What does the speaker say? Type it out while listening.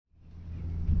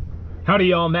Howdy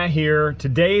y'all, Matt here.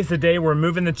 Today is the day we're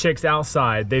moving the chicks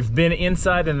outside. They've been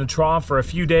inside in the trough for a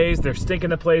few days. They're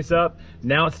stinking the place up.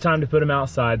 Now it's time to put them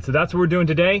outside. So that's what we're doing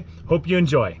today. Hope you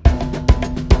enjoy.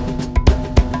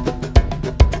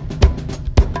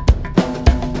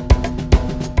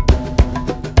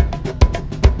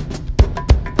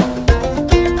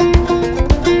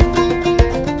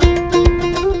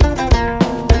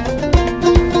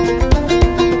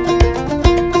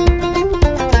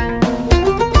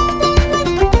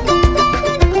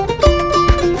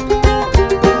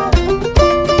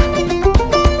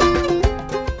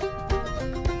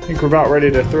 We're about ready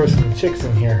to throw some chicks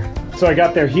in here. So I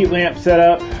got their heat lamp set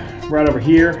up right over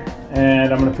here,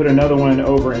 and I'm gonna put another one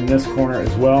over in this corner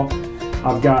as well.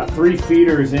 I've got 3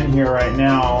 feeders in here right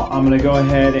now. I'm gonna go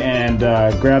ahead and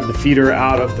grab the feeder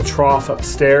out of the trough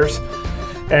upstairs,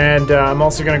 and I'm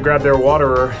also gonna grab their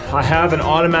waterer. I have an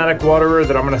automatic waterer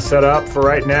that I'm gonna set up. For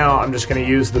right now, I'm just gonna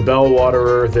use the bell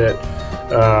waterer that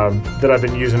I've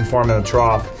been using for them in the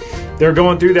trough. They're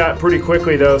going through that pretty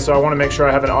quickly though, so I want to make sure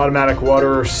I have an automatic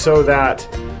waterer so that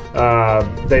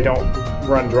they don't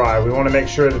run dry. We want to make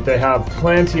sure that they have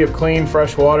plenty of clean,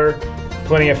 fresh water,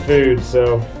 plenty of food,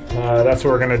 so that's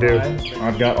what we're going to do.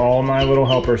 I've got all my little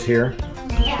helpers here.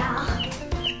 Yeah.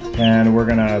 And we're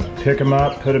going to pick them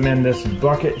up, put them in this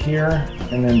bucket here,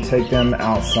 and then take them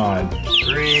outside.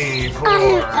 3,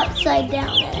 4, upside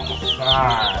down.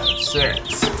 5,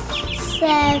 6,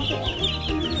 7,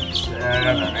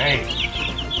 7, 8,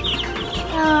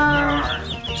 9,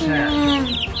 10,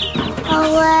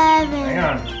 11. Hang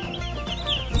on.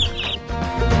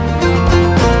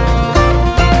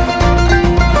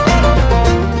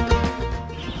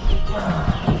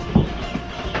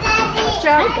 Good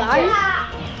job, guys.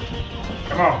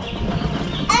 Come on.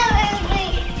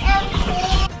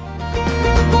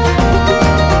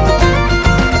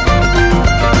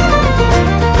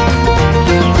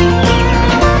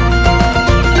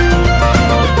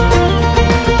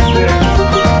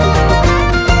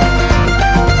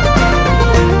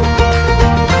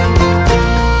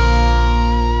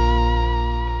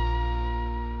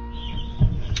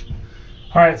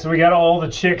 All right, so we got all the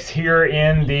chicks here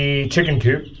in the chicken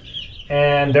coop,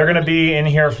 and they're gonna be in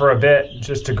here for a bit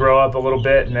just to grow up a little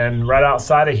bit, and then right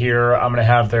outside of here, I'm gonna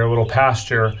have their little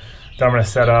pasture that I'm gonna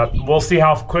set up. We'll see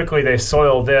how quickly they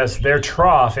soil this. Their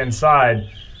trough inside,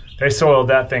 they soiled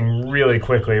that thing really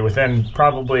quickly. Within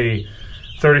probably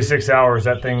 36 hours,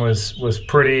 that thing was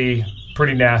pretty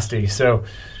nasty. So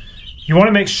you want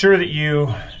to make sure that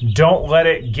you don't let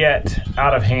it get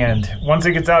out of hand. Once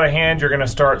it gets out of hand, you're going to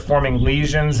start forming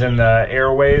lesions in the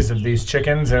airways of these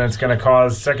chickens, and it's going to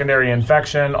cause secondary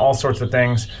infection, all sorts of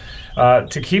things.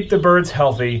 To keep the birds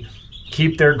healthy,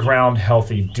 keep their ground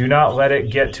healthy. Do not let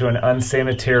it get to an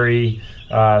unsanitary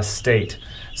state.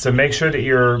 So make sure that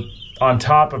you're on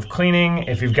top of cleaning.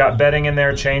 If you've got bedding in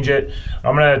there, change it.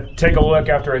 I'm going to take a look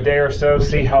after a day or so,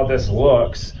 see how this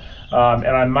looks. And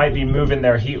I might be moving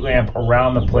their heat lamp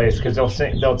around the place because they'll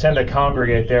tend to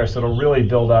congregate there, so it'll really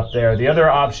build up there. The other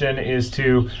option is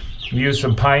to use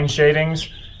some pine shavings,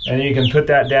 and you can put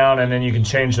that down, and then you can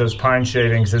change those pine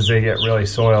shavings as they get really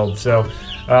soiled. So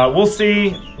we'll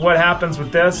see what happens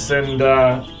with this, and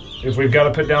if we've got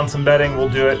to put down some bedding, we'll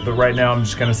do it. But right now, I'm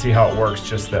just going to see how it works,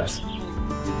 just this.